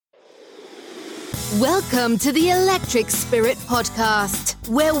Welcome to the Electric Spirit Podcast,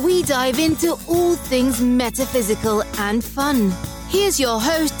 where we dive into all things metaphysical and fun. Here's your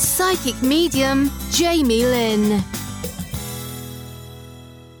host, psychic medium, Jamie Lynn.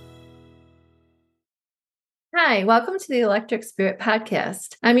 Hi, welcome to the Electric Spirit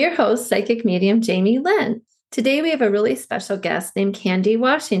Podcast. I'm your host, psychic medium, Jamie Lynn. Today we have a really special guest named Candy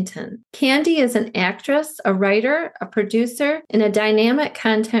Washington. Candy is an actress, a writer, a producer, and a dynamic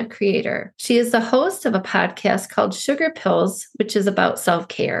content creator. She is the host of a podcast called Sugar Pills, which is about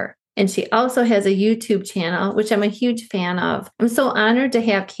self-care. And she also has a YouTube channel, which I'm a huge fan of. I'm so honored to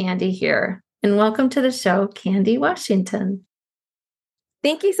have Candy here. And welcome to the show, Candy Washington.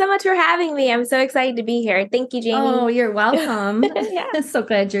 Thank you so much for having me. I'm so excited to be here. Thank you, Jamie. Oh, you're welcome. Yeah. I'm so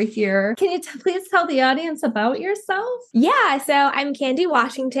glad you're here. Can you please tell the audience about yourself? Yeah, so I'm Candy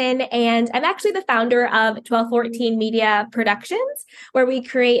Washington, and I'm actually the founder of 1214 Media Productions, where we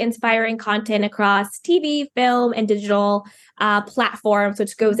create inspiring content across TV, film, and digital platforms,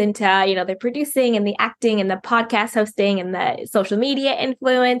 which goes into, the producing and the acting and the podcast hosting and the social media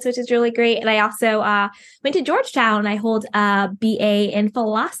influence, which is really great. And I also went to Georgetown and I hold a BA in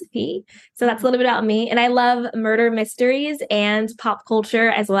philosophy. So that's a little bit about me. And I love murder mysteries and pop culture,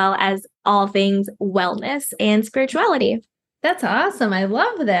 as well as all things wellness and spirituality. That's awesome. I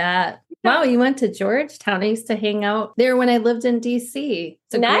love that. Wow, you went to Georgetown. I used to hang out there when I lived in DC.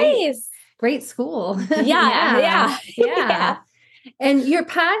 It's a nice. Great school. Yeah. And your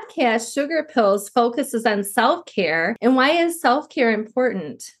podcast, Sugar Pills, focuses on self-care. And why is self-care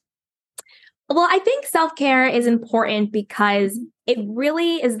important? Well, I think self-care is important because it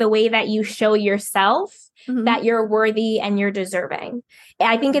really is the way that you show yourself that you're worthy and you're deserving.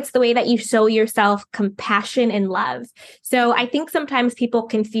 I think it's the way that you show yourself compassion and love. So I think sometimes people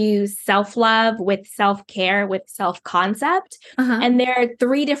confuse self-love with self-care, with self-concept. And there are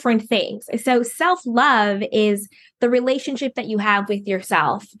three different things. So self-love is the relationship that you have with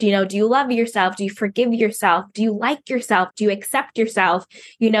yourself. Do you love yourself? Do you forgive yourself? Do you like yourself? Do you accept yourself?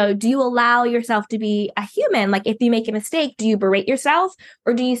 Do you allow yourself to be a human? Like if you make a mistake, do you berate yourself,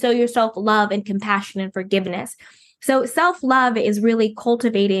 or do you show yourself love and compassion and forgiveness? So self-love is really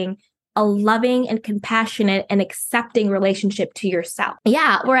cultivating a loving and compassionate and accepting relationship to yourself.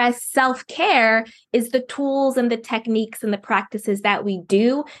 Yeah. Whereas self-care is the tools and the techniques and the practices that we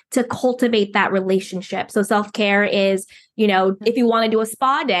do to cultivate that relationship. So self-care is, if you want to do a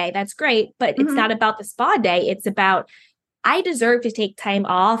spa day, that's great, but it's not about the spa day. It's about, I deserve to take time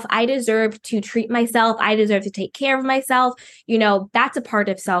off. I deserve to treat myself. I deserve to take care of myself. That's a part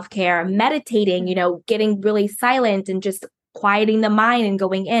of self-care. Meditating, getting really silent and just quieting the mind and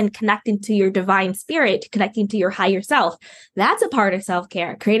going in, connecting to your divine spirit, connecting to your higher self. That's a part of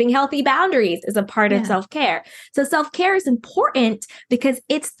self-care. Creating healthy boundaries is a part of self-care. So self-care is important because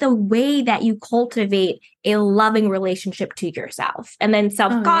it's the way that you cultivate a loving relationship to yourself. And then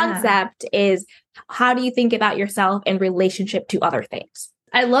self-concept is, how do you think about yourself in relationship to other things?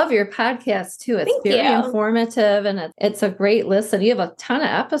 I love your podcast too. It's very informative and it's a great listen. You have a ton of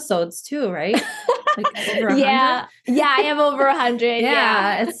episodes too, right? Like over 100? Yeah, I have over 100.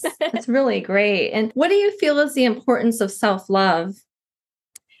 Yeah, it's really great. And what do you feel is the importance of self-love?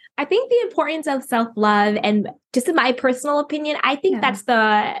 I think the importance of self-love, and just in my personal opinion, I think that's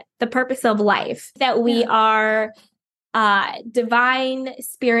the purpose of life, that we are divine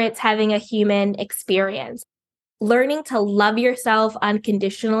spirits having a human experience. Learning to love yourself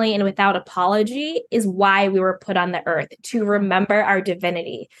unconditionally and without apology is why we were put on the earth, to remember our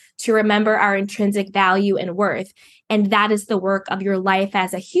divinity, to remember our intrinsic value and worth. And that is the work of your life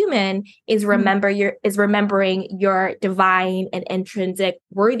as a human, is remembering your divine and intrinsic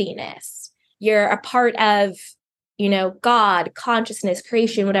worthiness. You're a part of, God, consciousness,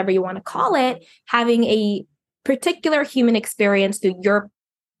 creation, whatever you want to call it, having a particular human experience through your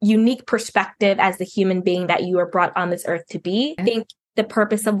unique perspective as the human being that you are brought on this earth to be. I think the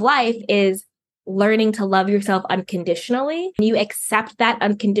purpose of life is learning to love yourself unconditionally. When you accept that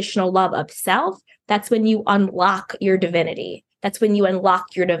unconditional love of self, that's when you unlock your divinity. That's when you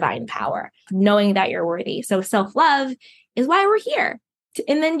unlock your divine power, knowing that you're worthy. So self-love is why we're here.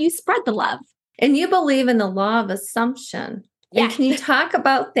 And then you spread the love. And you believe in the law of assumption. Yeah. And can you talk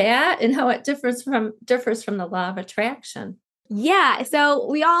about that and how it differs from the law of attraction? Yeah. So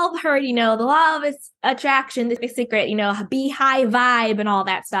we all heard, the law of attraction, the big secret, be high vibe and all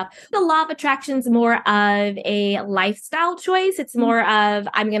that stuff. The law of attraction is more of a lifestyle choice. It's more of,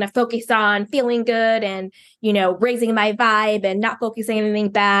 I'm going to focus on feeling good and, raising my vibe and not focusing on anything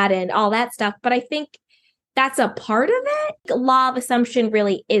bad and all that stuff. But I think that's a part of it. The law of assumption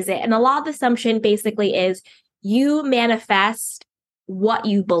really isn't. And the law of assumption basically is you manifest what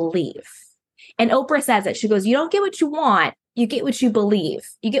you believe. And Oprah says it. She goes, you don't get what you want. You get what you believe.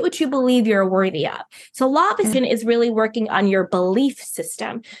 You get what you believe you're worthy of. So law of attraction is really working on your belief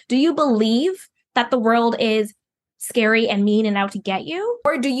system. Do you believe that the world is scary and mean and out to get you?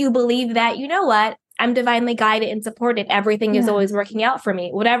 Or do you believe that, you know what? I'm divinely guided and supported. Everything is always working out for me.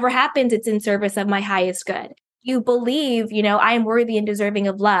 Whatever happens, it's in service of my highest good. You believe, I am worthy and deserving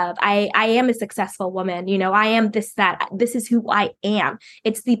of love. I am a successful woman. I am this, that. This is who I am.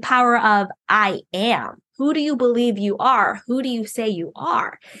 It's the power of I am. Who do you believe you are? Who do you say you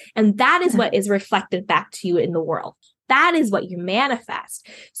are? And that is what is reflected back to you in the world. That is what you manifest.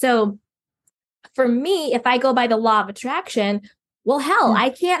 So for me, if I go by the law of attraction, well, hell,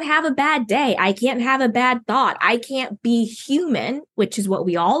 I can't have a bad day. I can't have a bad thought. I can't be human, which is what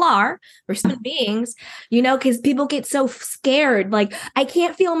we all are. We're human beings, because people get so scared. Like, I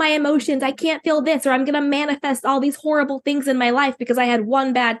can't feel my emotions. I can't feel this, or I'm going to manifest all these horrible things in my life because I had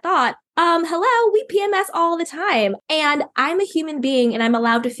one bad thought. Hello, we PMS all the time. And I'm a human being and I'm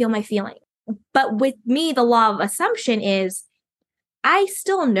allowed to feel my feelings. But with me, the law of assumption is I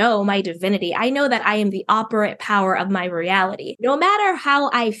still know my divinity. I know that I am the operant power of my reality. No matter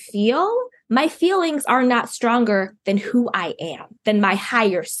how I feel, my feelings are not stronger than who I am, than my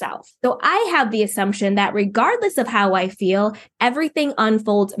higher self. So I have the assumption that regardless of how I feel, everything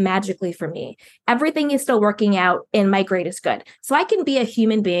unfolds magically for me. Everything is still working out in my greatest good. So I can be a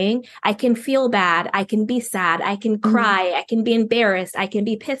human being. I can feel bad. I can be sad. I can cry. I can be embarrassed. I can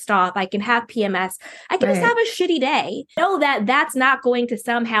be pissed off. I can have PMS. I can just have a shitty day. Know that that's not going to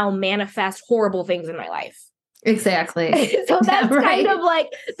somehow manifest horrible things in my life. Exactly. So that's kind of like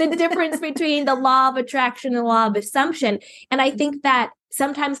the difference between the law of attraction and the law of assumption. And I think that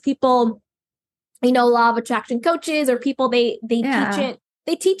sometimes people, law of attraction coaches or people, they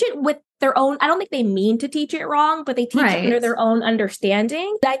teach it with their own, I don't think they mean to teach it wrong, but they teach it under their own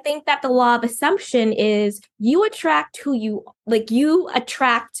understanding. I think that the law of assumption is you attract who you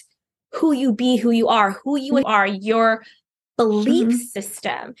be, who you are, your belief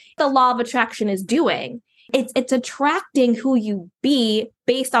system. The law of attraction is doing. It's attracting who you be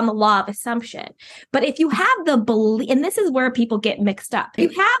based on the law of assumption. But if you have the belief, and this is where people get mixed up, you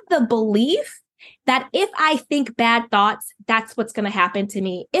have the belief that if I think bad thoughts, that's what's going to happen to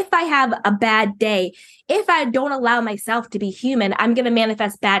me. If I have a bad day, if I don't allow myself to be human, I'm going to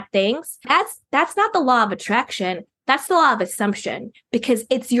manifest bad things. That's not the law of attraction. That's the law of assumption, because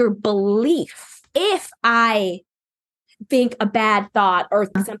it's your belief. If I think a bad thought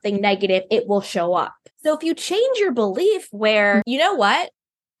or something negative, it will show up. So if you change your belief where, you know what,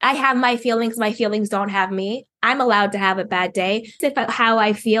 I have my feelings don't have me. I'm allowed to have a bad day. If how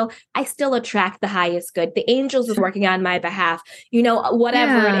I feel, I still attract the highest good. The angels are working on my behalf,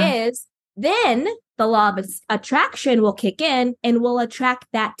 whatever it is, then the law of attraction will kick in and will attract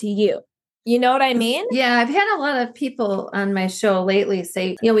that to you. You know what I mean? Yeah, I've had a lot of people on my show lately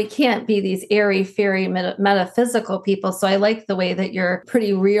say, we can't be these airy, fairy, metaphysical people. So I like the way that you're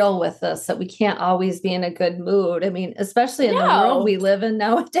pretty real with this, that we can't always be in a good mood. I mean, especially in the world we live in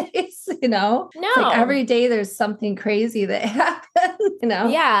nowadays, No. It's like every day there's something crazy that happens,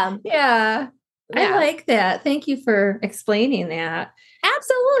 Yeah. Yeah. I like that. Thank you for explaining that.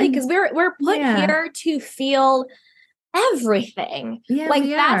 Absolutely. Because we're put here to feel everything.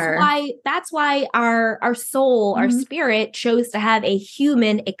 That's why our soul, our spirit chose to have a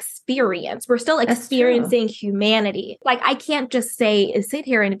human experience. We're still experiencing humanity. Like, I can't just sit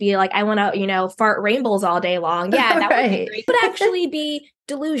here and be like, I want to, fart rainbows all day long. Yeah, that would be great. It would actually be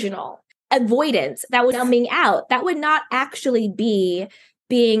delusional. Avoidance, that would numbing out. That would not actually be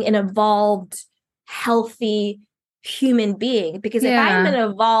being an evolved, healthy human being, because if I'm an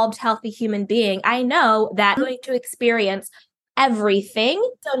evolved, healthy human being, I know that I'm going to experience everything.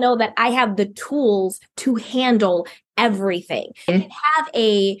 So know that I have the tools to handle everything. And have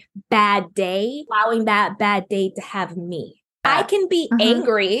a bad day, allowing that bad day to have me. I can be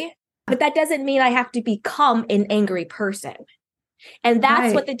angry, but that doesn't mean I have to become an angry person. And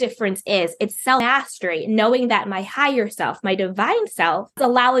that's what the difference is. It's self-mastery, knowing that my higher self, my divine self, is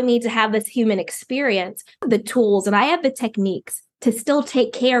allowing me to have this human experience, the tools, and I have the techniques to still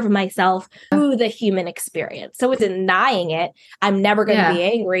take care of myself through the human experience. So it's denying it. I'm never going to be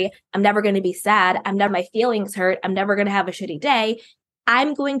angry. I'm never going to be sad. My feelings hurt. I'm never going to have a shitty day.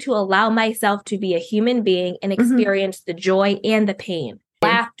 I'm going to allow myself to be a human being and experience the joy and the pain,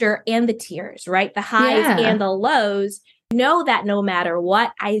 laughter and the tears, right? The highs and the lows. Know that no matter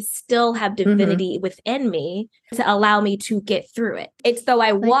what, I still have divinity within me to allow me to get through it. It's though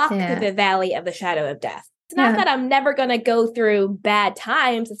I walk through the valley of the shadow of death. It's not that I'm never going to go through bad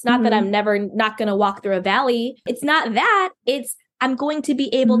times. It's not that I'm not going to walk through a valley. It's not that. It's I'm going to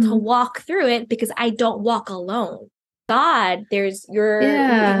be able to walk through it because I don't walk alone. God, there's your,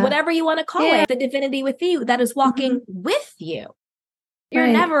 whatever you want to call it, the divinity with you that is walking with you. You're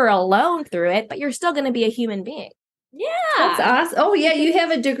never alone through it, but you're still going to be a human being. Yeah. That's awesome. Oh, yeah. You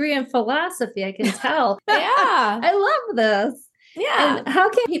have a degree in philosophy. I can tell. I love this. Yeah. And how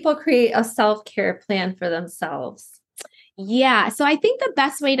can people create a self-care plan for themselves? Yeah. So I think the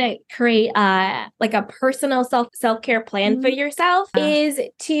best way to create like a personal self-care plan for yourself is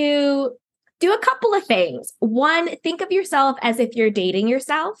to do a couple of things. One, think of yourself as if you're dating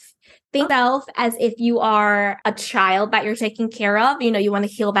yourself. Think of yourself as if you are a child that you're taking care of. You know, you want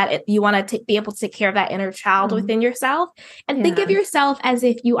to heal that. You want to be able to take care of that inner child within yourself. And think of yourself as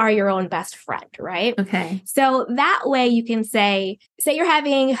if you are your own best friend, right? Okay. So that way you can say you're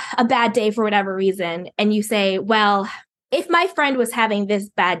having a bad day for whatever reason. And you say, well, if my friend was having this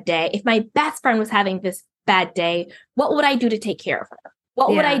bad day, if my best friend was having this bad day, what would I do to take care of her?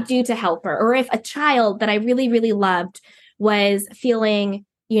 What would I do to help her? Or if a child that I really, really loved was feeling,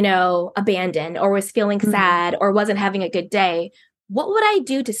 abandoned or was feeling sad or wasn't having a good day, what would I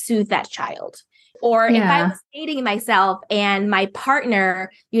do to soothe that child? Or if I was dating myself and my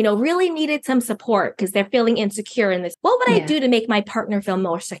partner, really needed some support because they're feeling insecure in this, what would I do to make my partner feel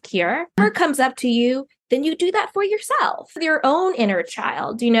more secure? Whoever comes up to you, then you do that for yourself, your own inner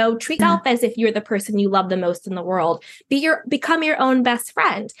child. Treat yourself as if you're the person you love the most in the world. Become your own best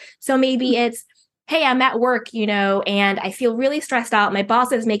friend. So maybe it's, hey, I'm at work, and I feel really stressed out. My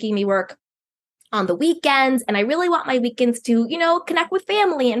boss is making me work on the weekends, and I really want my weekends to, connect with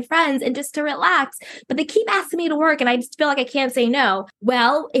family and friends and just to relax. But they keep asking me to work and I just feel like I can't say no.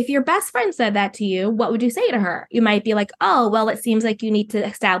 Well, if your best friend said that to you, what would you say to her? You might be like, oh, well, it seems like you need to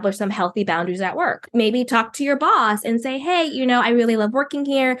establish some healthy boundaries at work. Maybe talk to your boss and say, hey, I really love working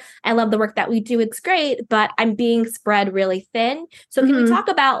here. I love the work that we do. It's great, but I'm being spread really thin. So can we talk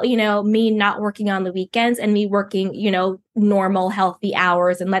about, me not working on the weekends and me working, normal, healthy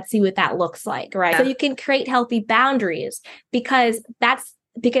hours, and let's see what that looks like, right? So you can create healthy boundaries because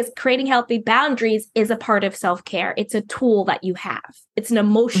creating healthy boundaries is a part of self-care. It's a tool that you have. It's an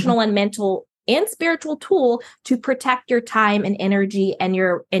emotional and mental and spiritual tool to protect your time and energy and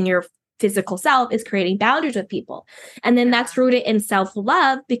your physical self is creating boundaries with people. And then that's rooted in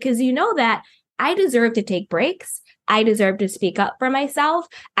self-love because you know that I deserve to take breaks. I deserve to speak up for myself.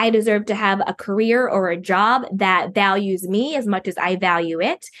 I deserve to have a career or a job that values me as much as I value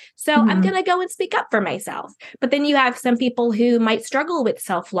it. So I'm going to go and speak up for myself. But then you have some people who might struggle with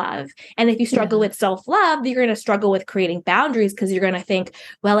self-love. And if you struggle with self-love, you're going to struggle with creating boundaries because you're going to think,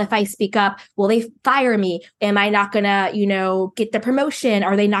 well, if I speak up, will they fire me? Am I not going to, get the promotion?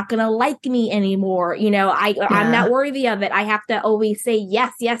 Are they not going to like me anymore? I'm not worthy of it. I have to always say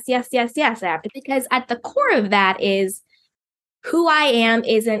yes, yes, yes, yes, yes. I have to, because at the core of that is who I am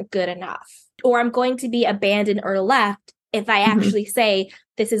isn't good enough, or I'm going to be abandoned or left if I actually say,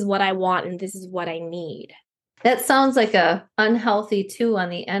 this is what I want and this is what I need. That sounds like a unhealthy 2 on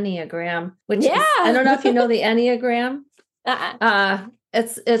the Enneagram, which is, I don't know if you know the Enneagram.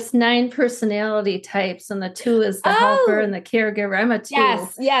 It's 9 personality types, and the 2 is the helper and the caregiver. I'm a 2.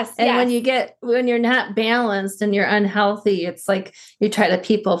 Yes. And when you're not balanced and you're unhealthy, it's like you try to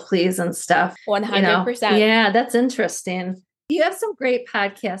people please and stuff. 100%. Yeah, that's interesting. You have some great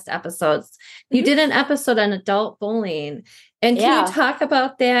podcast episodes. You did an episode on adult bullying. And can you talk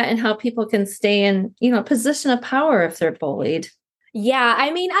about that and how people can stay in, a position of power if they're bullied? Yeah.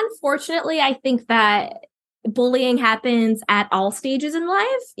 I mean, unfortunately, I think that bullying happens at all stages in life.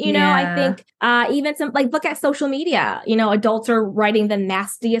 I think even look at social media, adults are writing the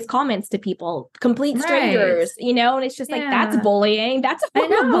nastiest comments to people, complete strangers, and it's just like, that's bullying. That's a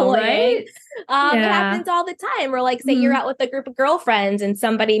form of bullying. Right? It happens all the time. Or say you're out with a group of girlfriends and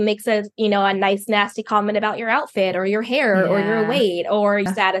somebody makes a nice, nasty comment about your outfit or your hair or your weight or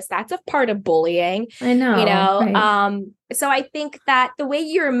your status. That's a part of bullying. I know. Right. So I think that the way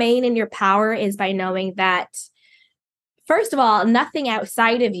you remain in your power is by knowing that, first of all, nothing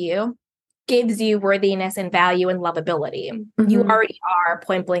outside of you gives you worthiness and value and lovability. You already are,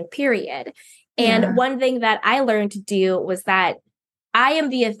 point blank, period. And one thing that I learned to do was that I am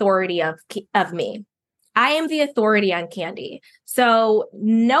the authority of me. I am the authority on Candy. So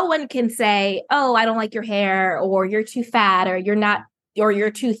no one can say, oh, I don't like your hair, or you're too fat, or you're not, or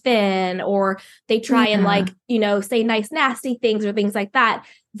you're too thin, or they try and say nice, nasty things or things like that.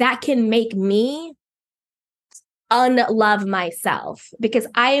 That can make me unlove myself because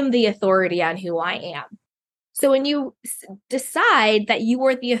I am the authority on who I am. So when you decide that you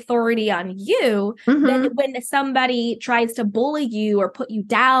are the authority on you, then when somebody tries to bully you or put you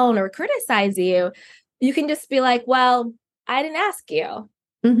down or criticize you, you can just be like, well, I didn't ask you.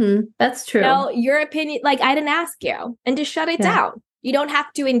 That's true. No, your opinion, like I didn't ask you, and just shut it down. You don't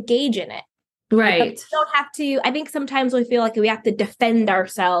have to engage in it. Right. Like, you don't have to. I think sometimes we feel like we have to defend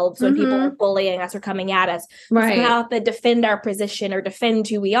ourselves when people are bullying us or coming at us. Right. We have to defend our position or defend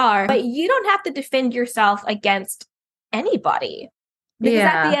who we are. But you don't have to defend yourself against anybody. Because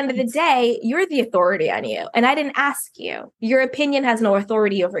at the end of the day, you're the authority on you. And I didn't ask you. Your opinion has no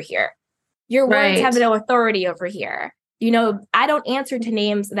authority over here. Your words have no authority over here. You know, I don't answer to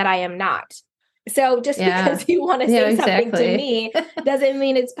names that I am not. So just because you want to say something to me doesn't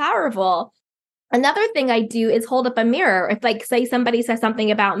mean it's powerful. Another thing I do is hold up a mirror. If like, say somebody says something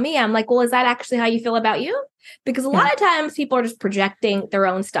about me, I'm like, well, is that actually how you feel about you? Because a lot of times people are just projecting their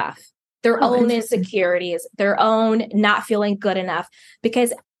own stuff, their own insecurities, their own not feeling good enough.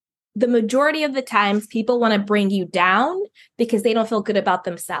 Because the majority of the times people want to bring you down because they don't feel good about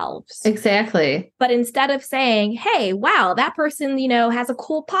themselves. Exactly. But instead of saying, hey, wow, that person, you know, has a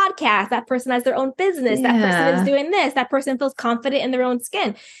cool podcast. That person has their own business. That person is doing this. That person feels confident in their own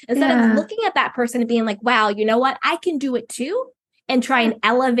skin. Instead of looking at that person and being like, wow, you know what? I can do it too. And try and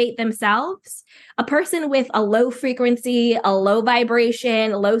elevate themselves. A person with a low frequency, a low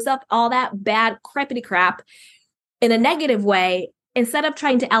vibration, low self, all that bad crappity crap in a negative way, instead of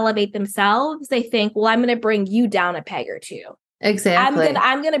trying to elevate themselves, they think, well, I'm going to bring you down a peg or two. Exactly.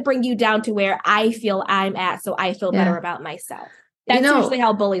 I'm going to bring you down to where I feel I'm at, so I feel better about myself. That's usually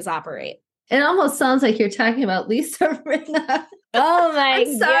how bullies operate. It almost sounds like you're talking about Lisa Rinna. Oh my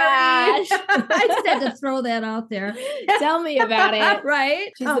gosh. I just had to throw that out there. Tell me about it.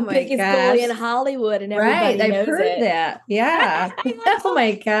 Right? She's the biggest bully in Hollywood and everybody knows I've heard that. Yeah. Oh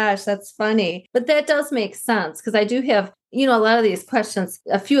my gosh, that's funny. But that does make sense because I do have, you know, a lot of these questions,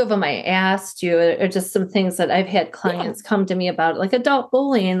 a few of them I asked you are just some things that I've had clients come to me about, like adult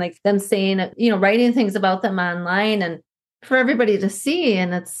bullying, like them saying, you know, writing things about them online and for everybody to see.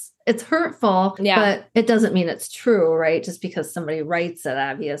 And it's hurtful, but it doesn't mean it's true, right? Just because somebody writes it,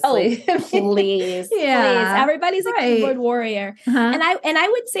 obviously. Oh, please. Please. Everybody's a keyboard warrior. And I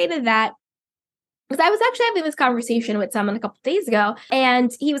would say to that, because I was actually having this conversation with someone a couple of days ago,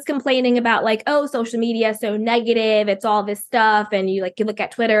 and he was complaining about like, oh, social media is so negative. It's all this stuff. And you look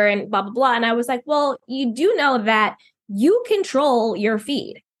at Twitter and blah, blah, blah. And I was like, well, you do know that you control your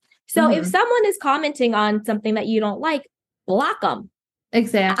feed. So if someone is commenting on something that you don't like, block them.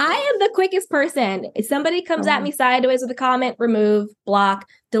 Exactly. I am the quickest person. If somebody comes at me sideways with a comment, remove, block,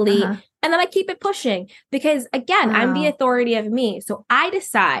 delete, and then I keep it pushing because again, I'm the authority of me. So I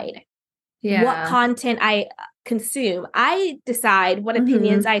decide what content I consume. I decide what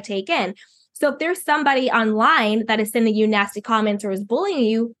opinions I take in. So if there's somebody online that is sending you nasty comments or is bullying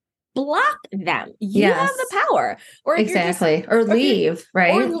you, block them. You have the power. Or if or leave,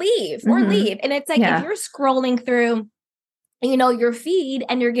 right? Or leave. And it's like if you're scrolling through, you know, your feed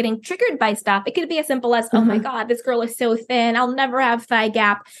and you're getting triggered by stuff, it could be as simple as, oh my God, this girl is so thin. I'll never have thigh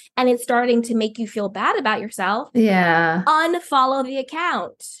gap. And it's starting to make you feel bad about yourself. Yeah. Unfollow the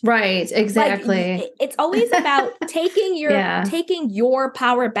account. Right. Exactly. Like, it's always about taking your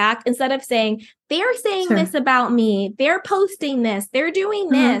power back instead of saying, they're saying this about me. They're posting this. They're doing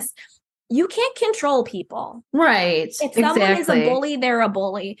this. You can't control people. Right. If someone is a bully, they're a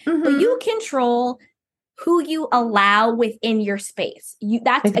bully. But you control who you allow within your space.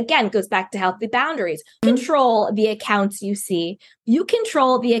 That again goes back to healthy boundaries. Control the accounts you see. You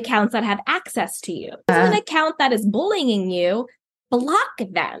control the accounts that have access to you. If there's an account that is bullying you, block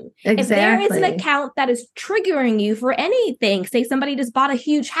them. If there is an account that is triggering you for anything, say somebody just bought a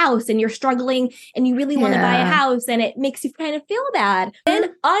huge house and you're struggling and you really want to buy a house and it makes you kind of feel bad,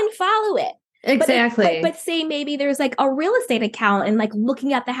 then unfollow it. Exactly. But say maybe there's like a real estate account and like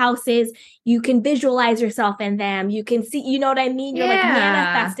looking at the houses, you can visualize yourself in them. You can see, you know what I mean? You're like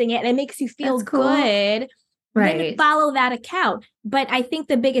manifesting it and it makes you feel good. Right. Then follow that account. But I think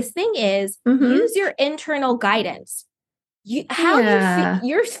the biggest thing is use your internal guidance. You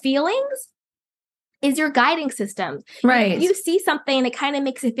your feelings is your guiding system. Right. If you see something that kind of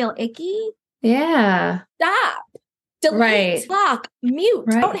makes it feel icky. Yeah. Stop. Delete, block, mute.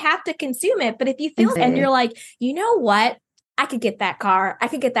 Don't have to consume it. But if you feel and you're like, you know what? I could get that car. I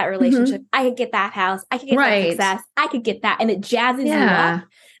could get that relationship. I could get that house. I could get that success. I could get that. And it jazzes you up.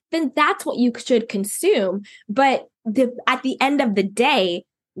 Then that's what you should consume. But at the end of the day,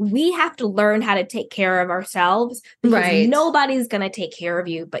 we have to learn how to take care of ourselves because nobody's going to take care of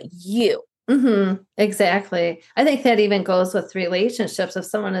you but you. Exactly. I think that even goes with relationships. If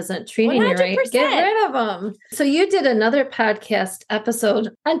someone isn't treating 100%. You right, get rid of them. So you did another podcast episode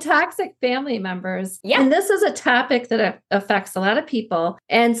on toxic family members. Yeah. And this is a topic that affects a lot of people.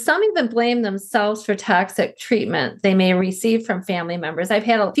 And some even blame themselves for toxic treatment they may receive from family members. I've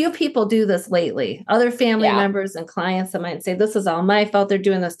had a few people do this lately. Other family members and clients that might say, this is all my fault. They're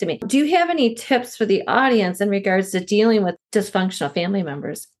doing this to me. Do you have any tips for the audience in regards to dealing with dysfunctional family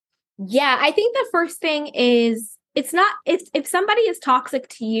members? Yeah, I think the first thing is if somebody is toxic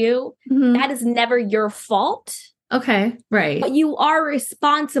to you, that is never your fault. Okay, right. But you are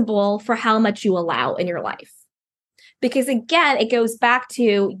responsible for how much you allow in your life. Because again, it goes back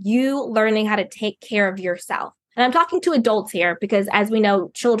to you learning how to take care of yourself. And I'm talking to adults here because as we know,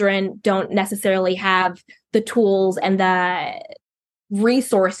 children don't necessarily have the tools and the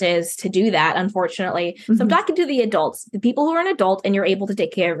resources to do that, unfortunately. So I'm talking to the adults, the people who are an adult and you're able to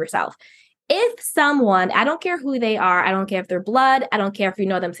take care of yourself. If someone, I don't care who they are, I don't care if they're blood, I don't care if you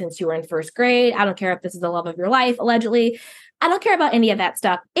know them since you were in first grade, I don't care if this is the love of your life, allegedly, I don't care about any of that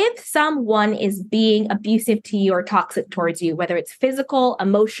stuff. If someone is being abusive to you or toxic towards you, whether it's physical,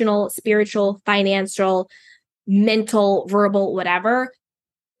 emotional, spiritual, financial, mental, verbal, whatever,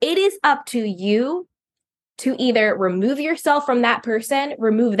 it is up to you to either remove yourself from that person,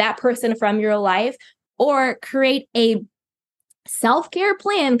 remove that person from your life, or create a self-care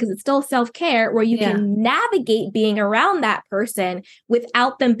plan, because it's still self-care, where you can navigate being around that person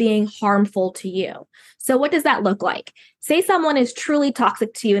without them being harmful to you. So what does that look like? Say someone is truly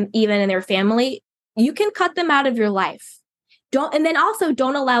toxic to you, and even in their family, you can cut them out of your life. Don't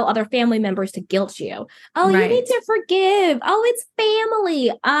allow other family members to guilt you. Oh, you need to forgive. Oh, it's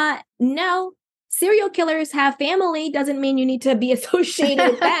family. No. Serial killers have family doesn't mean you need to be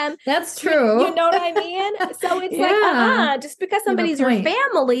associated with them. That's true. You know what I mean? So it's just because somebody's your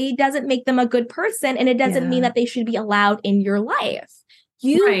family doesn't make them a good person, and it doesn't mean that they should be allowed in your life.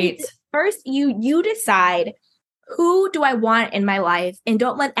 First, you decide, who do I want in my life, and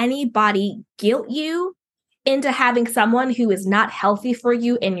don't let anybody guilt you into having someone who is not healthy for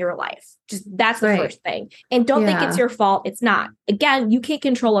you in your life. That's the first thing. And don't think it's your fault. It's not. Again, you can't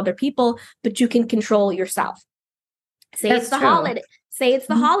control other people, but you can control yourself. Say it's the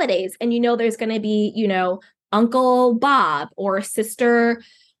holidays, and there's going to be, Uncle Bob or Sister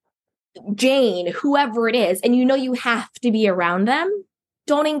Jane, whoever it is, and you have to be around them.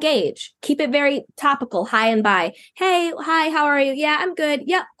 Don't engage. Keep it very topical, hi and bye. Hey, hi, how are you? Yeah, I'm good.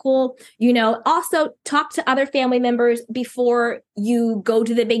 Yep, cool. Also talk to other family members before you go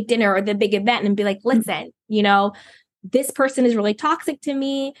to the big dinner or the big event and be like, listen, this person is really toxic to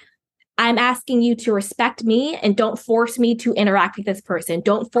me. I'm asking you to respect me and don't force me to interact with this person.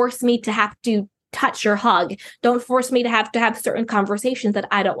 Don't force me to have to touch or hug. Don't force me to have certain conversations that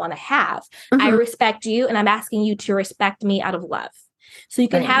I don't want to have. I respect you, and I'm asking you to respect me out of love. So you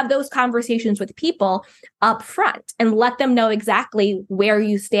can have those conversations with people up front and let them know exactly where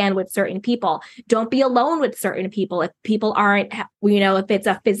you stand with certain people. Don't be alone with certain people. If people aren't, if it's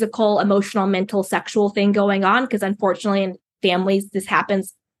a physical, emotional, mental, sexual thing going on, because unfortunately in families, this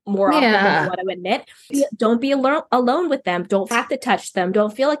happens more often than you want to admit. Don't be alone with them. Don't have to touch them.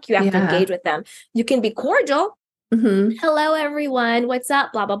 Don't feel like you have to engage with them. You can be cordial. Hello, everyone. What's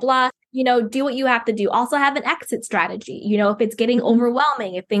up? Blah, blah, blah. Do what you have to do. Also have an exit strategy. If it's getting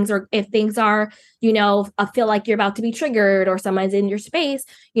overwhelming, if things are, I feel like you're about to be triggered or someone's in your space,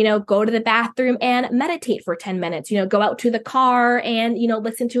 go to the bathroom and meditate for 10 minutes, go out to the car and,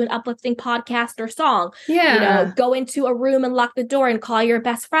 listen to an uplifting podcast or song, go into a room and lock the door and call your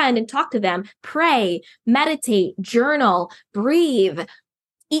best friend and talk to them, pray, meditate, journal, breathe,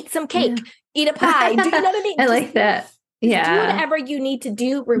 eat some cake, eat a pie. Do you know what I mean? I like that. Yeah. Do whatever you need to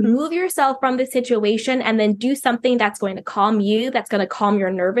do. Remove yourself from the situation and then do something that's going to calm you, that's going to calm your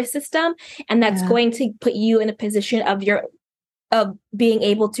nervous system, and that's going to put you in a position of being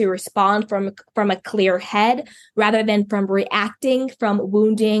able to respond from a clear head rather than from reacting from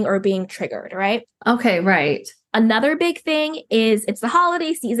wounding or being triggered, right? Okay, right. Another big thing is it's the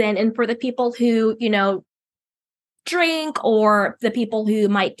holiday season, and for the people who, drink, or the people who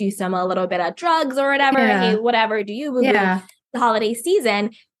might do a little bit of drugs or whatever, hey, whatever do you the holiday season,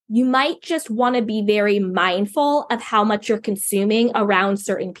 you might just want to be very mindful of how much you're consuming around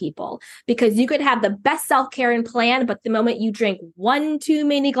certain people, because you could have the best self-care and plan, but the moment you drink one too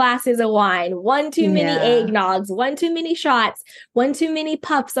many glasses of wine, one too many eggnogs, one too many shots, one too many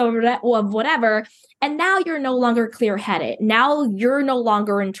puffs of whatever, and now you're no longer clear-headed. Now you're no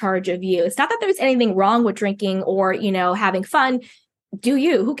longer in charge of you. It's not that there's anything wrong with drinking or, having fun. Do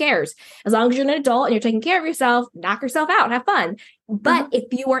you? Who cares? As long as you're an adult and you're taking care of yourself, knock yourself out, have fun. But if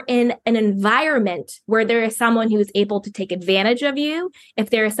you are in an environment where there is someone who is able to take advantage of you, if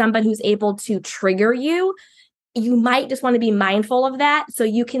there is somebody who's able to trigger you, you might just want to be mindful of that so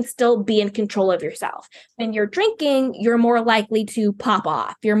you can still be in control of yourself. When you're drinking, you're more likely to pop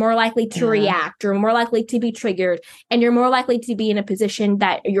off. You're more likely to react. You're more likely to be triggered. And you're more likely to be in a position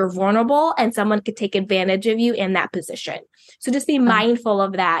that you're vulnerable and someone could take advantage of you in that position. So just be mindful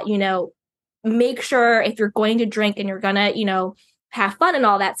of that. Make sure if you're going to drink and you're going to, have fun and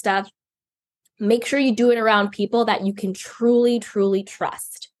all that stuff, make sure you do it around people that you can truly, truly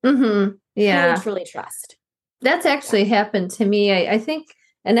trust. Mm-hmm. Yeah. Truly trust. That's actually happened to me. I think,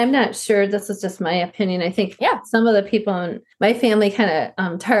 and I'm not sure, this is just my opinion. I think some of the people in my family kind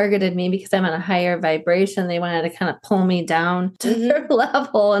of targeted me because I'm on a higher vibration. They wanted to kind of pull me down to their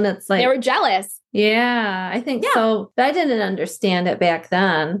level. And it's like, they were jealous. Yeah, I think so. But I didn't understand it back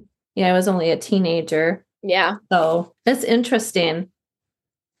then. I was only a teenager. Yeah. So that's interesting.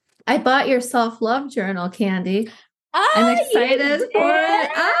 I bought your self-love journal, Candy. Oh, I'm excited for it.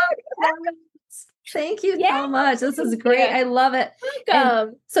 Thank you so much. This is great. I love it.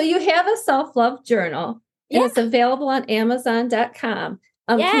 Welcome. So you have a self-love journal. And it's available on Amazon.com.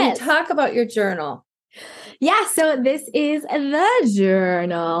 Can you talk about your journal? Yeah, so this is the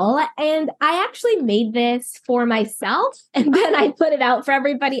journal, and I actually made this for myself, and then I put it out for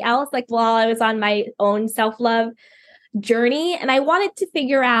everybody else, like while I was on my own self-love journey. And I wanted to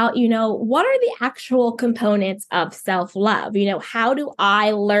figure out, what are the actual components of self-love? How do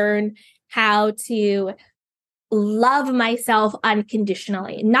I learn how to love myself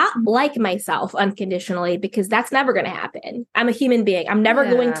unconditionally, not like myself unconditionally, because that's never going to happen. I'm a human being. I'm never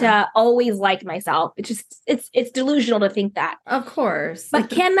going to always like myself. It's delusional to think that. Of course. But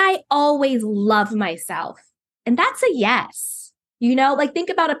can I always love myself? And that's a yes. Think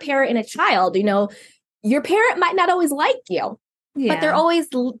about a parent and a child. Your parent might not always like you, but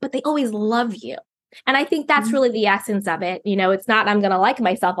they always love you. And I think that's really the essence of it. It's not, I'm going to like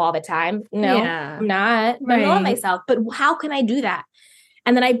myself all the time. No, I'm not. I'm going to love myself. But how can I do that?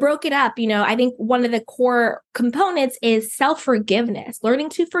 And then I broke it up. I think one of the core components is self-forgiveness, learning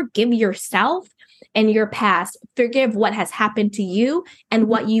to forgive yourself and your past, forgive what has happened to you and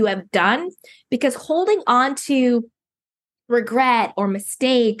what you have done, because holding on to regret or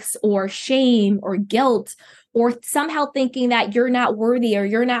mistakes or shame or guilt or somehow thinking that you're not worthy or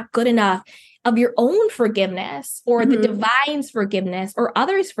you're not good enough of your own forgiveness or the divine's forgiveness or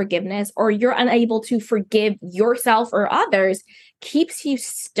others' forgiveness, or you're unable to forgive yourself or others, keeps you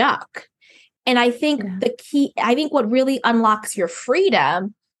stuck. And I think what really unlocks your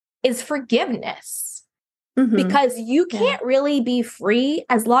freedom is forgiveness, because you can't really be free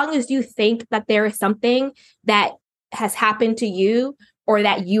as long as you think that there is something that has happened to you or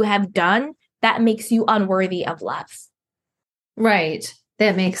that you have done that makes you unworthy of love. Right.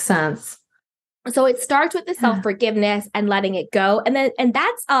 That makes sense. So it starts with the self-forgiveness and letting it go. And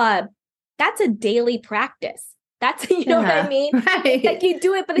that's a daily practice. That's, what I mean? Right. Like you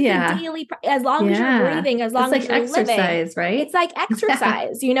do it, but it's a daily, as long as you're breathing, as long as you're exercise, living. Right? It's like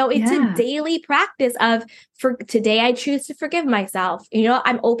exercise, it's a daily practice of, for today, I choose to forgive myself.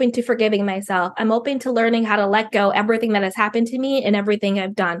 I'm open to forgiving myself. I'm open to learning how to let go everything that has happened to me and everything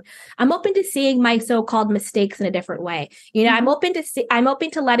I've done. I'm open to seeing my so-called mistakes in a different way. I'm open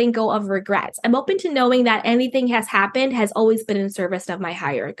to letting go of regrets. I'm open to knowing that anything has happened has always been in service of my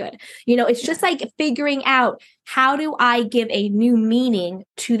higher good. It's just like figuring out, how do I give a new meaning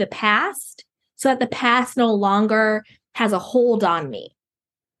to the past so that the past no longer has a hold on me?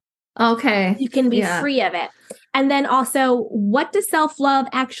 Okay. You can be free of it. And then also, what does self-love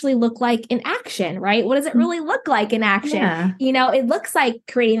actually look like in action, right? What does it really look like in action? Yeah. It looks like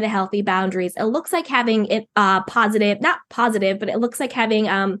creating the healthy boundaries. It looks like having it not positive, but it looks like having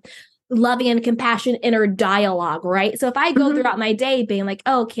loving and compassion inner dialogue, right? So if I go throughout my day being like,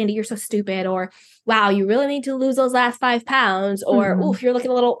 oh, Candy, you're so stupid, or wow, you really need to lose those last 5 pounds, or oof, you're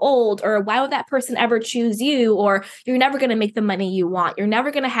looking a little old, or why would that person ever choose you, or you're never going to make the money you want, you're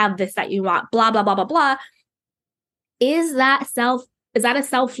never going to have this that you want, blah, blah, blah, blah, blah. Is that a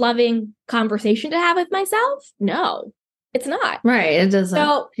self-loving conversation to have with myself? No, it's not. Right. It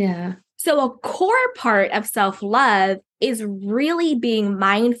doesn't. So a core part of self-love is really being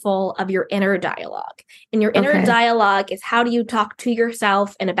mindful of your inner dialogue. And your inner dialogue is, how do you talk to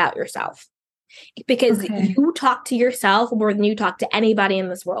yourself and about yourself? Because you talk to yourself more than you talk to anybody in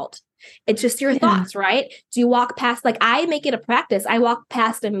this world. It's just your thoughts, right? Do you walk past, like I make it a practice. I walk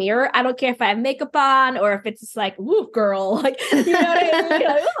past a mirror. I don't care if I have makeup on or if it's just like, woo, girl, like, you know what I mean?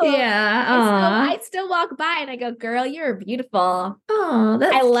 Like, Yeah. I still walk by and I go, girl, you're beautiful. Oh,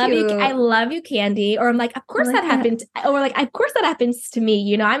 that's I love cute. you. I love you, Candy. Or I'm like, of course that happened. Or like, of course that happens to me.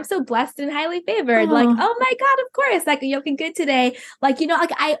 You know, I'm so blessed and highly favored. Like, oh my God, of course. Like, you're looking good today. Like, you know,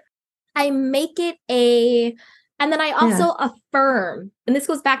 like I make it and then I also affirm, and this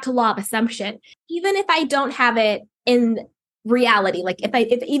goes back to law of assumption. Even if I don't have it in reality, like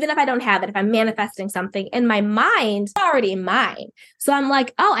even if I don't have it, if I'm manifesting something in my mind, it's already mine. So I'm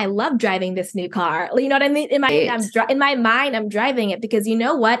like, oh, I love driving this new car. You know what I mean? In my mind, I'm driving it because you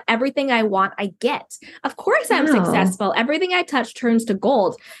know what? Everything I want, I get. Of course I'm successful. Everything I touch turns to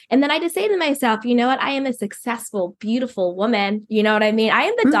gold. And then I just say to myself, you know what? I am a successful, beautiful woman. You know what I mean? I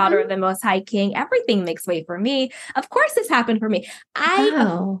am the daughter of the Most High King. Everything makes way for me. Of course this happened for me. I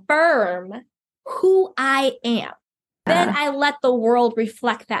affirm who I am. Then I let the world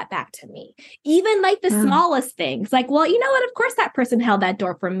reflect that back to me. Even like the smallest things. Like, well, you know what? Of course that person held that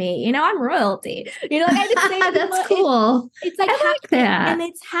door for me. You know, I'm royalty. You know, like I just say that's cool. It's like, I like that. And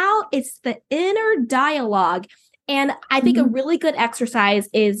it's the inner dialogue. And I think a really good exercise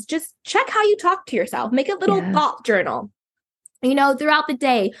is just check how you talk to yourself. Make a little thought journal. You know, throughout the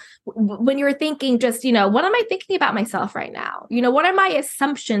day, when you're thinking just, you know, what am I thinking about myself right now? You know, what are my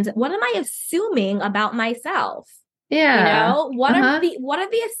assumptions? What am I assuming about myself? Yeah. You know, what are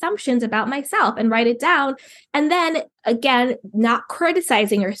the assumptions about myself, and write it down. And then again, not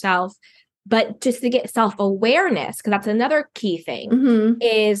criticizing yourself, but just to get self-awareness, because that's another key thing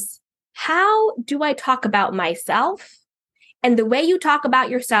is how do I talk about myself? And the way you talk about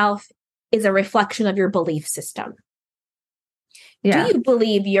yourself is a reflection of your belief system. Yeah. Do you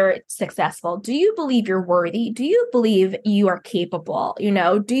believe you're successful? Do you believe you're worthy? Do you believe you are capable? You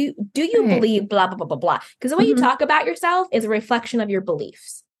know, do you believe blah, blah, blah, blah, blah? Because the way you talk about yourself is a reflection of your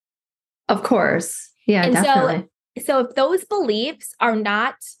beliefs. Of course. Yeah, and definitely. So if those beliefs are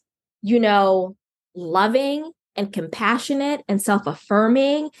not, you know, loving and compassionate and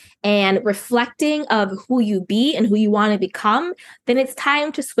self-affirming and reflecting of who you be and who you want to become, then it's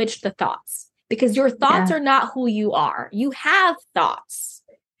time to switch the thoughts. Because your thoughts are not who you are. You have thoughts.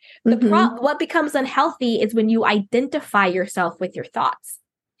 What becomes unhealthy is when you identify yourself with your thoughts.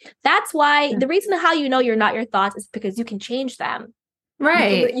 That's why the reason how you know you're not your thoughts is because you can change them.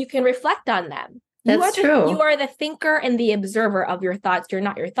 Right. You can reflect on them. That's true. You are the thinker and the observer of your thoughts. You're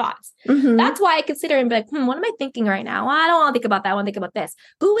not your thoughts. That's why I consider and be like, what am I thinking right now? Well, I don't want to think about that. I want to think about this.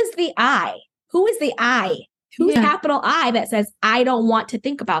 Who is the I? Who is the I? Who's capital I that says, I don't want to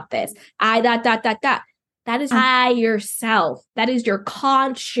think about this? I ... That is I yourself. That is your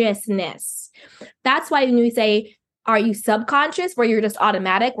consciousness. That's why when we say, are you subconscious, where you're just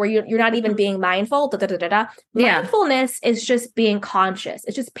automatic, where you're not even being mindful? Mindfulness is just being conscious.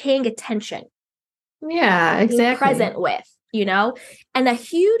 It's just paying attention. Yeah, exactly. Being present with, you know? And a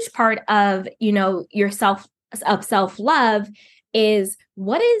huge part of, you know, self-love is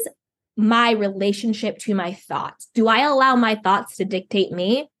what is my relationship to my thoughts? Do I allow my thoughts to dictate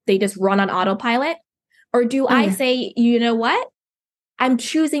me? They just run on autopilot? Or do I say, you know what? I'm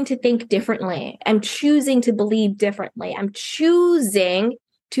choosing to think differently. I'm choosing to believe differently. I'm choosing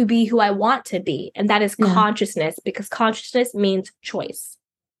to be who I want to be. And that is consciousness, because consciousness means choice.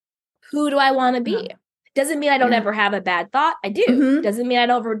 Who do I want to be? Doesn't mean I don't ever have a bad thought. I do. Doesn't mean I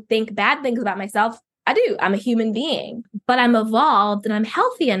don't ever think bad things about myself. I do. I'm a human being, but I'm evolved and I'm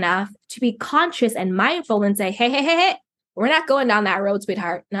healthy enough to be conscious and mindful and say, hey, we're not going down that road,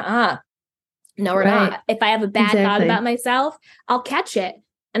 sweetheart. Nuh-uh. No, we're not. If I have a bad thought about myself, I'll catch it.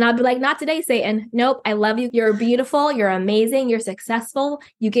 And I'll be like, not today, Satan. Nope. I love you. You're beautiful. You're amazing. You're successful.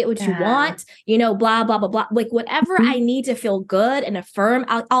 You get what you want, you know, blah, blah, blah, blah. Like whatever I need to feel good and affirm,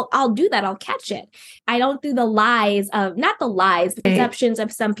 I'll do that. I'll catch it. I don't do the lies of, not the lies, the perceptions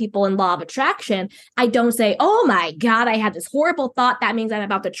of some people in law of attraction. I don't say, oh my God, I had this horrible thought. That means I'm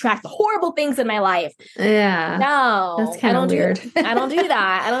about to attract the horrible things in my life. Yeah. No, that's kind of weird. I don't do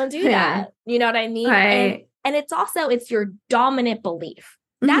that. I don't do that. You know what I mean? Right. And it's also, it's your dominant belief.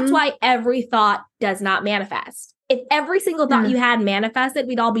 That's why every thought does not manifest. If every single thought you had manifested,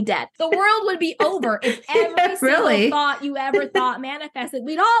 we'd all be dead. The world would be over. If every single thought you ever thought manifested,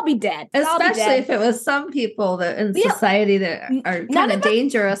 we'd all be dead. Especially if it was some people that in society that are kind of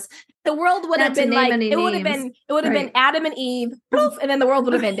dangerous. The world would have been like, it would have been Adam and Eve, poof, and then the world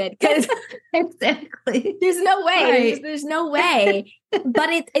would have ended. Exactly. There's no way. There's no way. But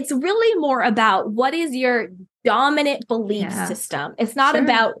it's really more about what is your dominant belief system. It's not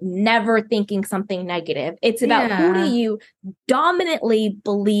about never thinking something negative. It's about who do you dominantly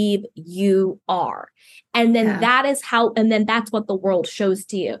believe you are. And then that's what the world shows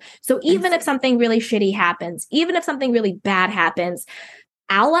to you. So even if something really shitty happens, even if something really bad happens,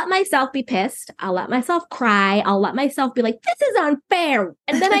 I'll let myself be pissed. I'll let myself cry. I'll let myself be like, this is unfair.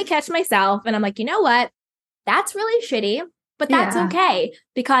 And then I catch myself and I'm like, you know what? That's really shitty, but that's okay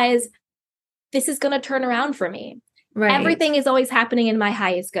because this is going to turn around for me. Right. Everything is always happening in my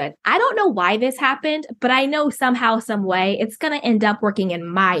highest good. I don't know why this happened, but I know somehow, some way, it's going to end up working in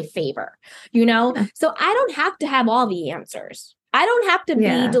my favor, you know? So I don't have to have all the answers. I don't have to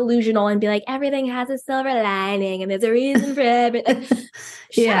be delusional and be like, everything has a silver lining and there's a reason for everything.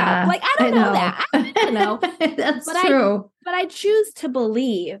 Shut up. Like, I don't know that. I don't know. That's true. But I choose to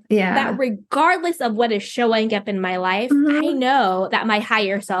believe that regardless of what is showing up in my life, I know that my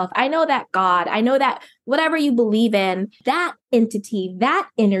higher self, I know that God, I know that whatever you believe in, that entity, that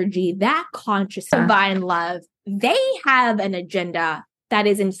energy, that conscious divine love, they have an agenda that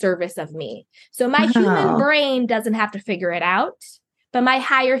is in service of me. So my human brain doesn't have to figure it out, but my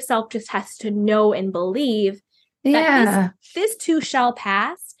higher self just has to know and believe that this too shall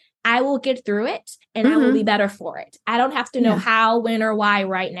pass. I will get through it and I will be better for it. I don't have to know how, when, or why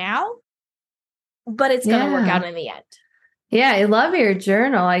right now, but it's going to work out in the end. Yeah, I love your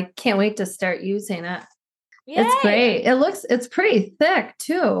journal. I can't wait to start using it. Yay. It's great. It's pretty thick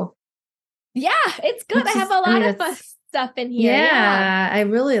too. Yeah, it's good. I have a lot of stuff in here. Yeah, I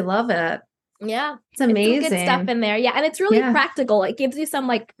really love it. Yeah. It's amazing. It's some good stuff in there. Yeah. And it's really practical. It gives you some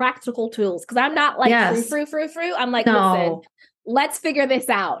like practical tools because I'm not like frou. I'm like, listen, let's figure this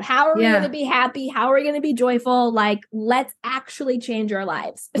out. How are we going to be happy? How are we going to be joyful? Like, let's actually change our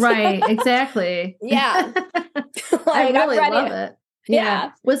lives. Right. Exactly. Yeah. Like, I really love it.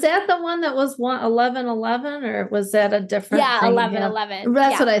 Yeah. Was that the one that was 11/11 or was that a different? Yeah, 11/11.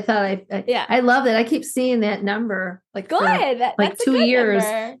 That's what I thought. I love it. I keep seeing that number like good. For, like 2 years.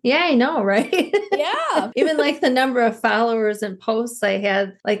 Number. Yeah, I know, right? Yeah. Even like the number of followers and posts I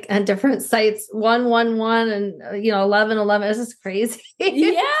had like on different sites, 111 and 11/11. It's just crazy. Yeah.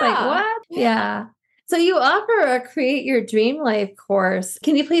 It's like what? Yeah. So you offer a Create Your Dream Life course.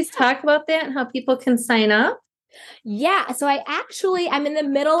 Can you please talk about that and how people can sign up? Yeah. So I'm in the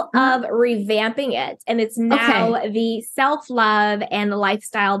middle of revamping it and it's now the self-love and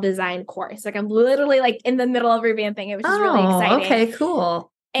lifestyle design course. Like I'm literally like in the middle of revamping it, which is really exciting. Okay, cool.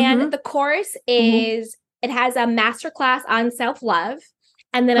 And the course is, it has a masterclass on self-love.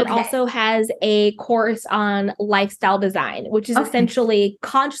 And then it also has a course on lifestyle design, which is essentially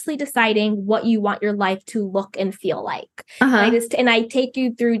consciously deciding what you want your life to look and feel like. And I take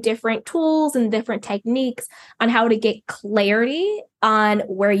you through different tools and different techniques on how to get clarity on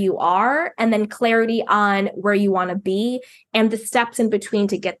where you are and then clarity on where you want to be and the steps in between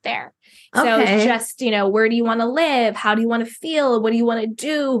to get there. So it's just, where do you want to live? How do you want to feel? What do you want to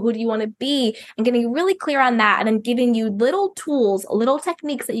do? Who do you want to be? And getting really clear on that and then giving you little tools, little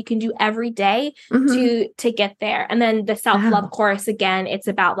techniques that you can do every day to get there. And then the self-love course, again, it's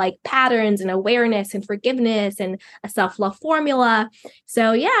about like patterns and awareness and forgiveness and a self-love formula.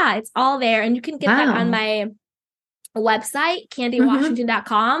 So yeah, it's all there. And you can get that on my website,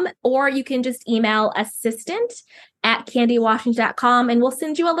 candywashington.com, or you can just email assistant@candywashington.com and we'll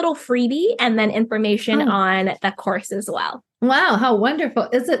send you a little freebie and then information on the course as well. Wow, how wonderful.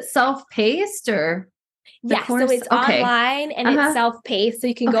 Is it self-paced or? Yes, so it's online and it's self-paced, so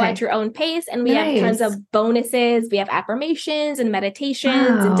you can go at your own pace. And we have tons of bonuses. We have affirmations and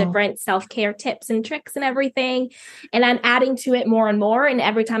meditations and different self-care tips and tricks and everything. And I'm adding to it more and more. And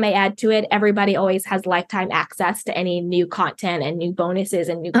every time I add to it, everybody always has lifetime access to any new content and new bonuses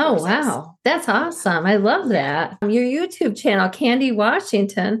and new courses. Oh, wow. That's awesome. I love that. Your YouTube channel, Candy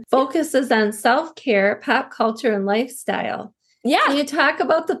Washington, focuses on self-care, pop culture, and lifestyle. Yeah. Can you talk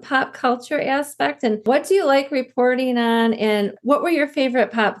about the pop culture aspect and what do you like reporting on and what were your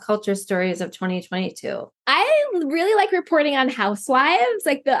favorite pop culture stories of 2022? I really like reporting on housewives,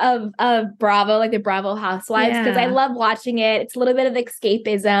 like of Bravo, like the Bravo housewives, because I love watching it. It's a little bit of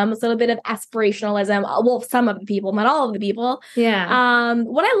escapism, it's a little bit of aspirationalism. Well, some of the people, not all of the people. Yeah.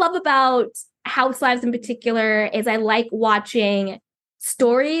 What I love about housewives in particular is I like watching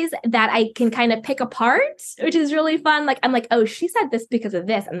stories that I can kind of pick apart, which is really fun. Like, I'm like, oh, she said this because of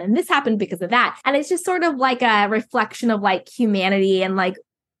this, and then this happened because of that. And it's just sort of like a reflection of like humanity and like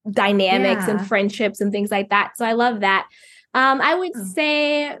dynamics and friendships and things like that. So I love that. I would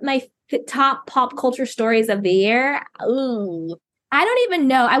say my top pop culture stories of the year. Ooh, I don't even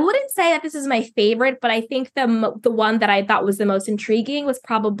know. I wouldn't say that this is my favorite, but I think the one that I thought was the most intriguing was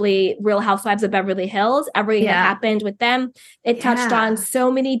probably Real Housewives of Beverly Hills. Everything that happened with them. It touched on so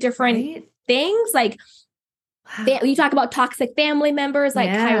many different things. Like, you talk about toxic family members like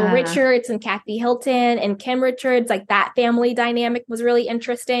Kyle Richards and Kathy Hilton and Kim Richards. Like, that family dynamic was really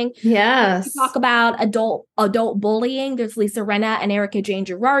interesting. Yes. You talk about adult bullying. There's Lisa Rinna and Erica Jane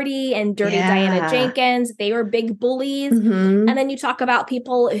Girardi and Dirty Diana Jenkins. They were big bullies. Mm-hmm. And then you talk about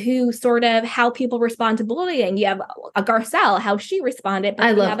people who sort of how people respond to bullying. You have a Garcelle, how she responded.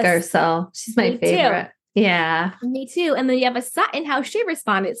 I love Garcelle. She's my favorite. Too. Yeah. Me too. And then you have a Sutton, how she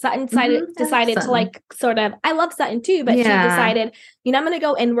responded. Sutton decided to like sort of, I love Sutton too, but she decided, I'm going to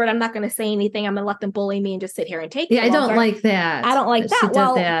go inward. I'm not going to say anything. I'm going to let them bully me and just sit here and take it. Yeah, I don't like that. I don't like that.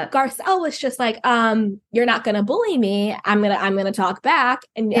 Well, Garcelle was just like, you're not going to bully me. I'm going to talk back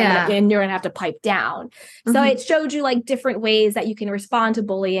and you're going to have to pipe down. So it showed you like different ways that you can respond to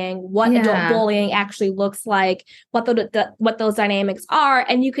bullying, what adult bullying actually looks like, what those dynamics are.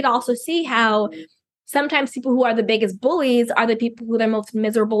 And you could also see how sometimes people who are the biggest bullies are the people who are most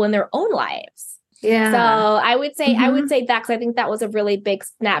miserable in their own lives. Yeah. So I would say that, because I think that was a really big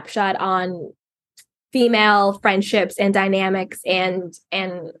snapshot on female friendships and dynamics and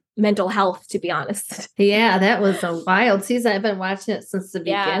mental health, to be honest. Yeah, that was a wild season. I've been watching it since the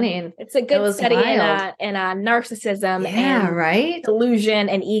beginning. It's a good study in narcissism and delusion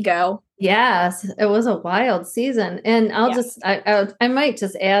and ego. Yes, it was a wild season. And I might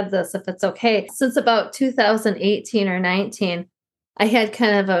just add this if it's okay. Since about 2018 or 19, I had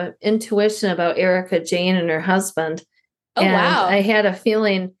kind of an intuition about Erica Jane and her husband. Oh, and wow. I had a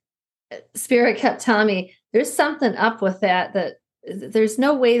feeling, Spirit kept telling me, there's something up with that there's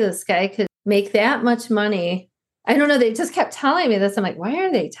no way this guy could make that much money. I don't know. They just kept telling me this. I'm like, why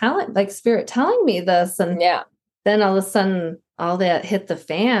are they Spirit telling me this? And then all of a sudden, all that hit the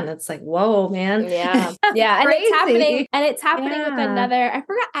fan. It's like, whoa, man. Yeah. Yeah. And it's happening with another, I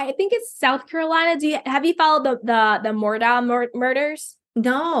forgot, I think it's South Carolina. Have you followed the Murdaugh murders?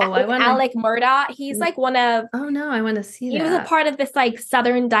 No. Alec Murdaugh. He's like one of, oh no, I want to see that. He was a part of this like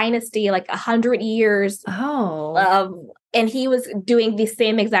Southern dynasty, like 100 years. Oh. And he was doing the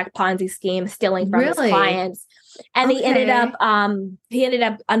same exact Ponzi scheme, stealing from his clients. And he ended up,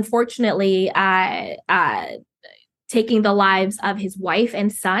 unfortunately, taking the lives of his wife and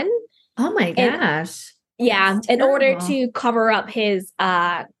son. Oh my gosh. In order to cover up his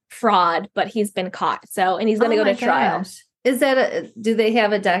fraud, but he's been caught. And he's going to go to trial. Is that do they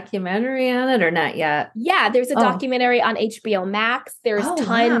have a documentary on it or not yet? Yeah, there's a documentary on HBO Max. There's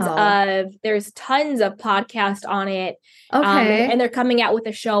tons of podcasts on it. Okay. And they're coming out with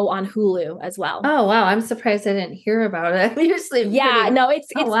a show on Hulu as well. Oh wow, I'm surprised I didn't hear about it. Usually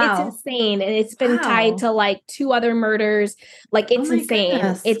it's insane. And it's been tied to like 2 other murders. Like it's insane.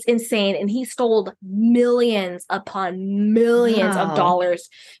 Goodness. It's insane. And he stole millions upon millions of dollars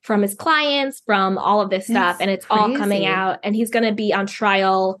from his clients, from all of this stuff. And it's all coming out. And he's going to be on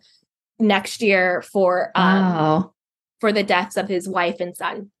trial next year for the deaths of his wife and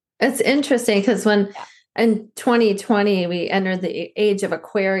son. It's interesting because when in 2020 we entered the age of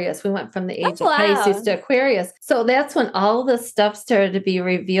Aquarius, we went from the age of Pisces to Aquarius. So that's when all the stuff started to be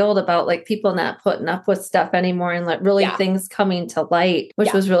revealed about like people not putting up with stuff anymore and like really things coming to light,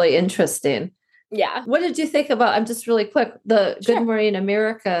 which was really interesting. Yeah. What did you think about, I'm just really quick, the Good Morning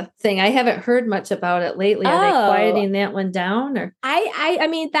America thing? I haven't heard much about it lately. Are they quieting that one down? Or I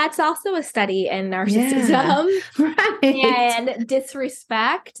mean, that's also a study in narcissism and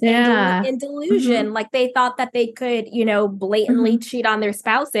disrespect and delusion. Mm-hmm. Like they thought that they could, blatantly cheat on their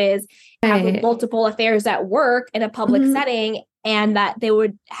spouses, have multiple affairs at work in a public setting, and that they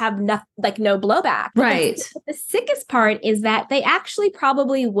would have no blowback. Right. But the sickest part is that they actually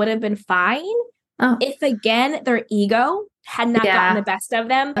probably would have been fine if, again, their ego had not gotten the best of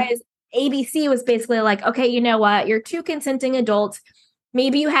them. Because ABC was basically like, okay, you know what? You're 2 consenting adults.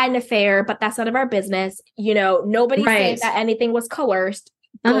 Maybe you had an affair, but that's none of our business. Nobody said that anything was coerced.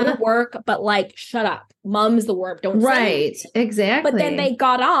 Go to work, but like, shut up. Mum's the word. Don't say it. Exactly. But then they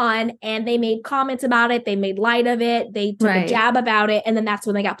got on and they made comments about it. They made light of it. They took a jab about it. And then that's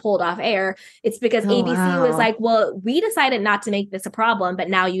when they got pulled off air. It's because ABC was like, well, we decided not to make this a problem, but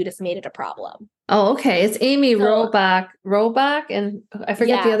now you just made it a problem. Oh, okay. It's Amy Robach, and I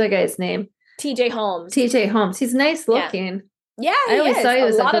forget the other guy's name. TJ Holmes. He's nice looking. Yeah, I always thought he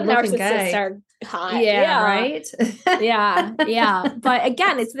was a good looking guy. Are hot. Yeah, right? yeah. But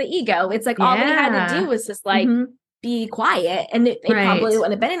again, it's the ego. It's like all they had to do was just like be quiet and it probably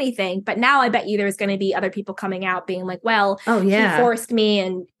wouldn't have been anything. But now I bet you there's going to be other people coming out being like, well, he forced me.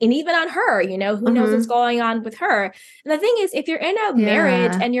 And even on her, who knows what's going on with her. And the thing is, if you're in a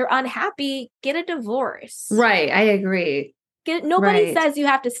marriage and you're unhappy, get a divorce. Right. I agree. Nobody says you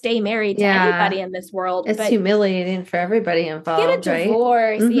have to stay married to anybody in this world. It's humiliating for everybody involved. Get a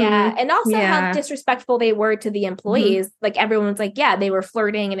divorce, and also how disrespectful they were to the employees. Like everyone's like, they were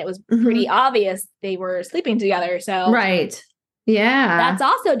flirting, and it was pretty obvious they were sleeping together. So that's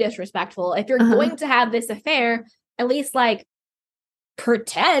also disrespectful. If you're going to have this affair, at least like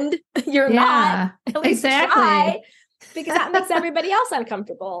pretend you're not. At least try. Because that makes everybody else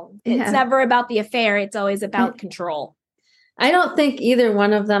uncomfortable. It's never about the affair. It's always about control. I don't think either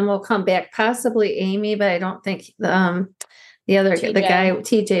one of them will come back. Possibly Amy, but I don't think the other TJ. the guy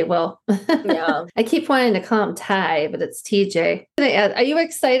TJ will. Yeah. I keep wanting to call him Ty, but it's TJ. Are you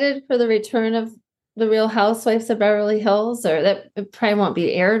excited for the return of the Real Housewives of Beverly Hills? Or that it probably won't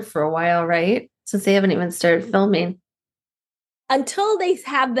be aired for a while, right? Since they haven't even started filming. Until they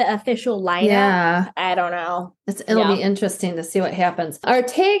have the official lineup, I don't know. It'll be interesting to see what happens. Our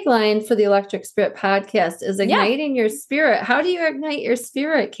tagline for the Electric Spirit podcast is igniting your spirit. How do you ignite your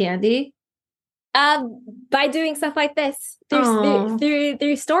spirit, Candy? By doing stuff like this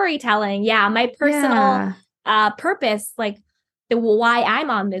through storytelling. Yeah, my personal purpose, like why I'm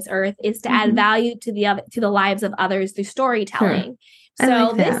on this earth, is to add value to the lives of others through storytelling.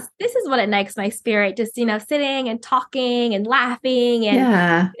 So this is what ignites my spirit, just, sitting and talking and laughing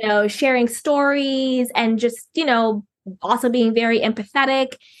and, sharing stories and just, also being very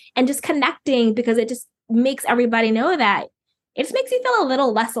empathetic and just connecting, because it just makes everybody know that it just makes you feel a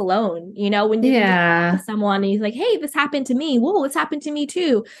little less alone, when you talk to someone and you're like, hey, this happened to me. Whoa, this happened to me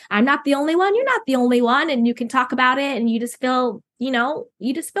too. I'm not the only one. You're not the only one. And you can talk about it and you just feel,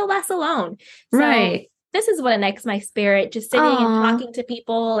 less alone. So, this is what ignites my spirit, just sitting and talking to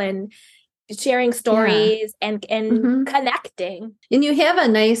people and sharing stories and connecting. And you have a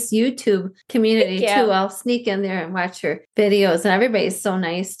nice YouTube community too. I'll sneak in there and watch your videos, and everybody's so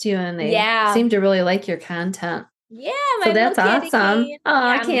nice to you, and they seem to really like your content. Yeah, so that's awesome.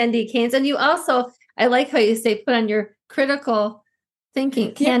 Candy canes. And you also, I like how you say, put on your critical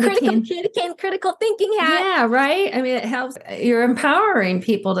thinking, critical thinking hat. Yeah, right. I mean, it helps. You're empowering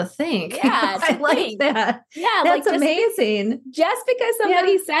people to think. Yeah, I like that. Yeah, that's amazing. Just because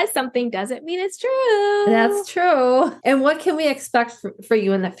somebody says something doesn't mean it's true. That's true. And what can we expect for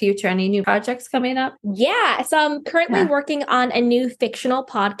you in the future? Any new projects coming up? Yeah, so I'm currently working on a new fictional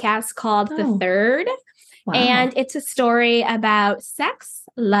podcast called The Third. Wow. And it's a story about sex,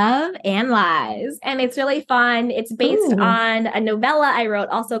 love, and lies. And it's really fun. It's based on a novella I wrote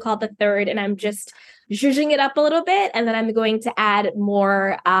also called The Third. And I'm just zhuzhing it up a little bit. And then I'm going to add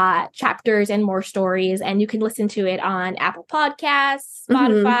more chapters and more stories. And you can listen to it on Apple Podcasts,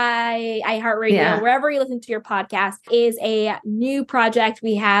 Spotify, iHeartRadio, wherever you listen to your podcast. Is a new project.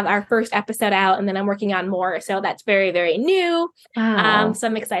 We have our first episode out, and then I'm working on more. So that's very, very new. Wow. So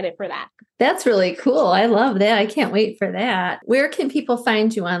I'm excited for that. That's really cool. I love that. I can't wait for that. Where can people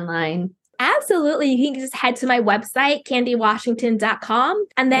find you online? Absolutely. You can just head to my website, candywashington.com.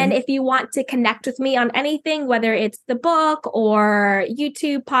 And then if you want to connect with me on anything, whether it's the book or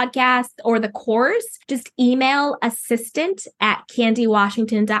YouTube podcast or the course, just email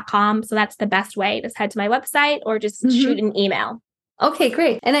assistant@candywashington.com. So that's the best way. Just head to my website or just shoot an email. Okay,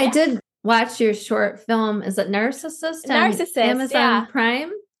 great. And I did watch your short film. Is it Narcissist? Amazon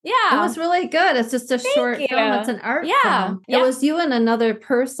Prime? Yeah. It was really good. It's just a short film. It's an art film. It was you and another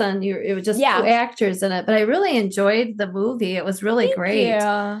person. It was just two actors in it. But I really enjoyed the movie. It was really great.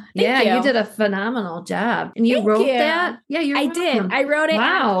 You did a phenomenal job. And you wrote that? Yeah, I did. I wrote it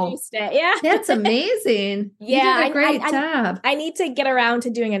and produced it. Yeah. That's amazing. You did a great job. I need to get around to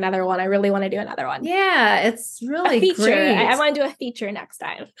doing another one. I really want to do another one. Yeah, it's really great. I want to do a feature next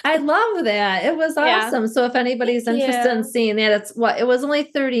time. I love that. It was awesome. So if anybody's interested in seeing that, it was only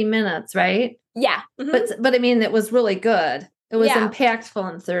 30 minutes, right? Yeah. But I mean, it was really good. It was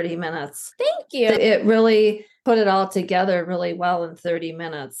impactful in 30 minutes. Thank you. It really put it all together really well in 30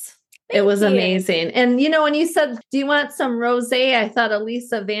 minutes. It was amazing. And when you said, do you want some rosé? I thought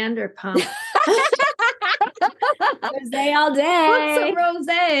Elisa Vanderpump. Rosé all day. Want some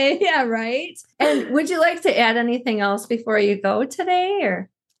rosé. Yeah, right. And would you like to add anything else before you go today? Or?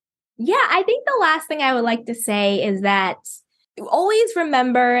 Yeah, I think the last thing I would like to say is that always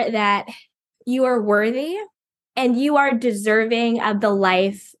remember that you are worthy and you are deserving of the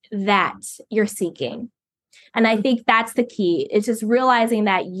life that you're seeking. And I think that's the key. It's just realizing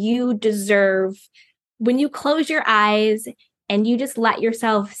that you deserve, when you close your eyes and you just let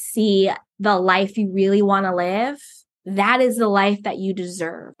yourself see the life you really want to live, that is the life that you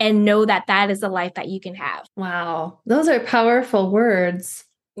deserve. And know that that is the life that you can have. Wow. Those are powerful words.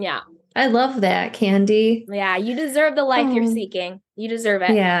 Yeah. I love that, Candy. Yeah. You deserve the life you're seeking. You deserve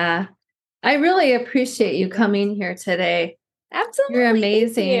it. Yeah. I really appreciate you coming here today. Absolutely. You're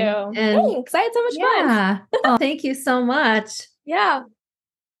amazing. Thank you. And thanks. I had so much fun. yeah. Oh, thank you so much. Yeah.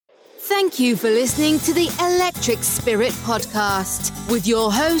 Thank you for listening to the Electric Spirit Podcast with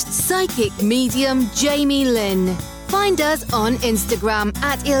your host, psychic medium Jamie Lynn. Find us on Instagram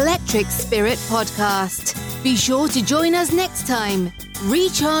at Electric Spirit Podcast. Be sure to join us next time.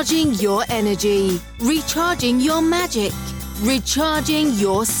 Recharging your energy, recharging your magic, recharging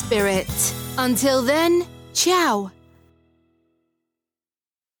your spirit. Until then, ciao.